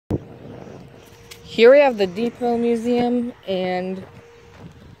Here we have the Depot Museum, and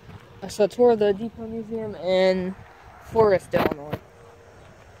so a tour of the Depot Museum in Forrest, Illinois.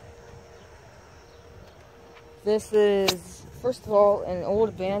 This is, first of all, an old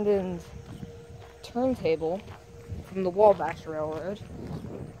abandoned turntable from the Wabash Railroad,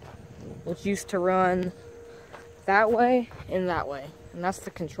 which used to run that way and that way, and that's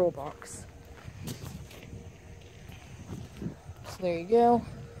the control box. So there you go.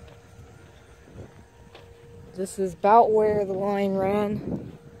 This is about where the line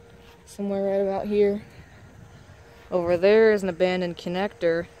ran, somewhere right about here. Over there is an abandoned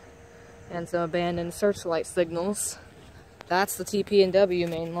connector and some abandoned searchlight signals. That's the TP&W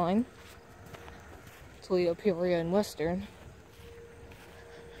main line, Toledo, Peoria, and Western.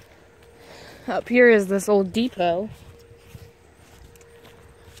 Up here is this old depot.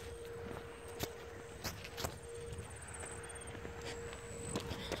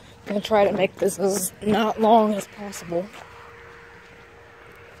 I'm gonna try to make this as not long as possible.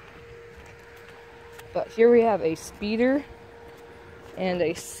 But here we have a speeder and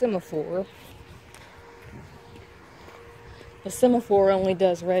a semaphore. The semaphore only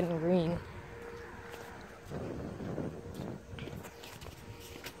does red and green.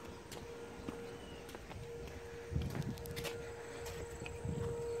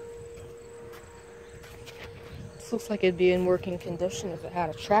 This looks like it'd be in working condition if it had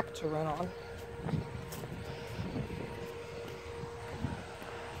a track to run on.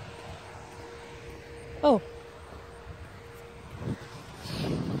 Oh.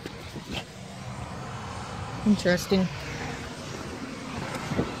 Interesting.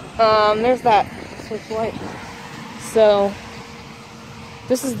 There's that switch light. So,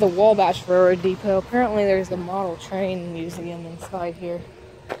 this is the Wabash Railroad Depot. Apparently there's a model train museum inside here.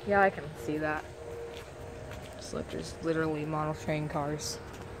 Yeah, I can see that. Just like there's literally model train cars.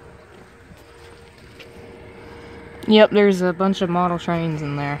 Yep, there's a bunch of model trains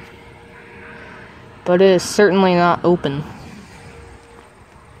in there. But it is certainly not open,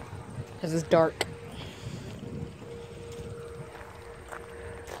 because it's dark.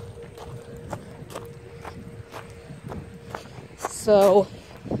 So,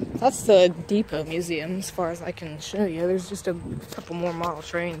 that's the Depot Museum as far as I can show you. There's just a couple more model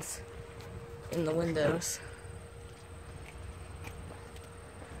trains in the windows.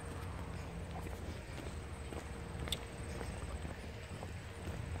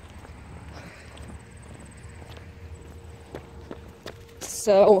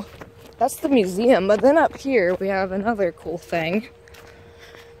 So, that's the museum, but then up here we have another cool thing.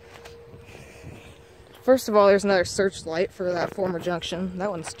 First of all, there's another searchlight for that former junction. That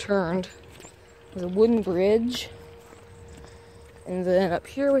one's turned. There's a wooden bridge. And then up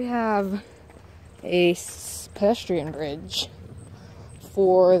here we have a pedestrian bridge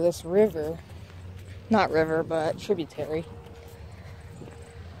for this river. Not river, but tributary.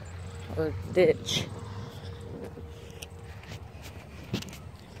 Or ditch.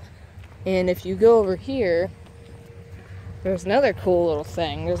 And if you go over here, there's another cool little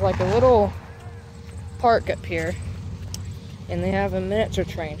thing. There's like a little park up here, and they have a miniature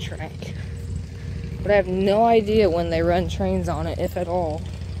train track. But I have no idea when they run trains on it, if at all.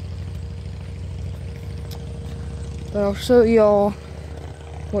 But I'll show y'all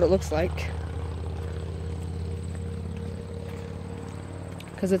what it looks like,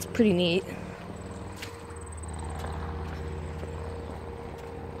 because it's pretty neat.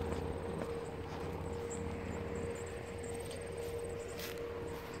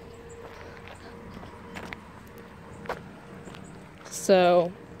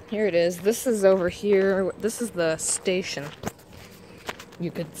 So, here it is. This is over here. This is the station,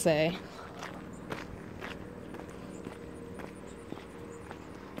 you could say.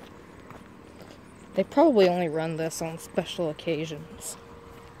 They probably only run this on special occasions.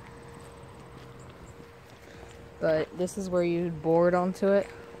 But this is where you'd board onto it.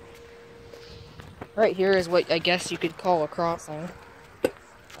 Right here is what I guess you could call a crossing. I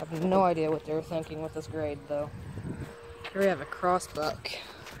have no idea what they were thinking with this grade, though. Here we have a crossbuck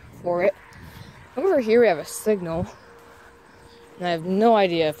for it. Over here we have a signal, and I have no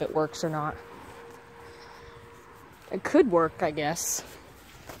idea if it works or not. It could work, I guess.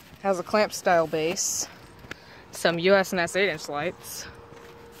 It has a clamp style base, some USNS 8-inch lights,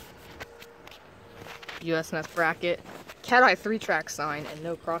 USNS bracket, cat eye 3-track sign, and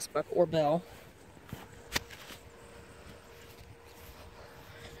no crossbuck or bell.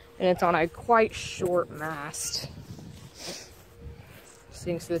 And it's on a quite short mast. So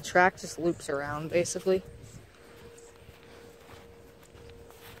you can see the track just loops around, basically.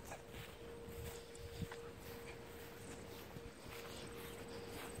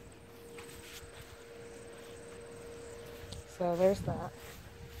 So there's that.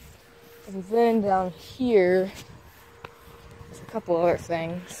 And then down here, there's a couple other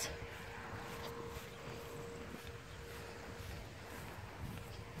things.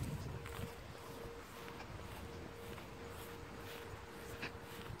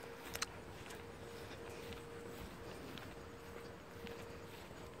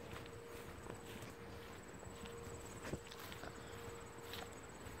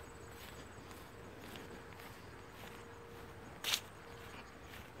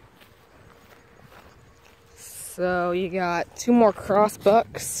 So you got 2 more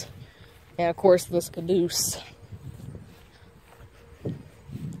crossbucks, and of course this caboose,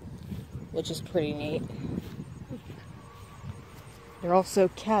 which is pretty neat. They're also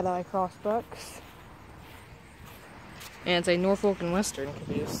cat-eye crossbucks, and it's a Norfolk and Western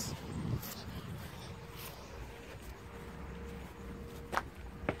caboose.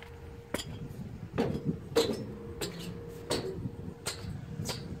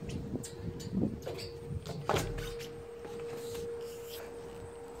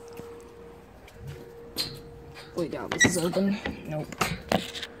 Wait, no, this is open. Nope.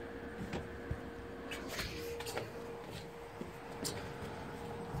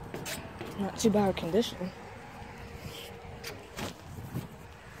 Not too bad a condition.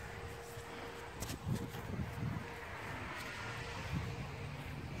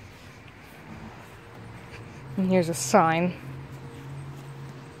 And here's a sign.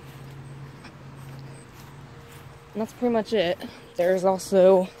 And that's pretty much it. There's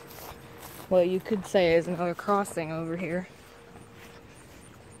also what you could say is another crossing over here,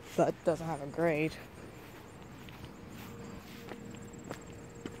 but doesn't have a grade.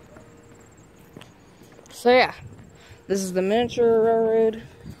 So yeah, this is the Miniature Railroad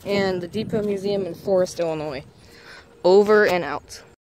and the Depot Museum in Forrest, Illinois. Over and out.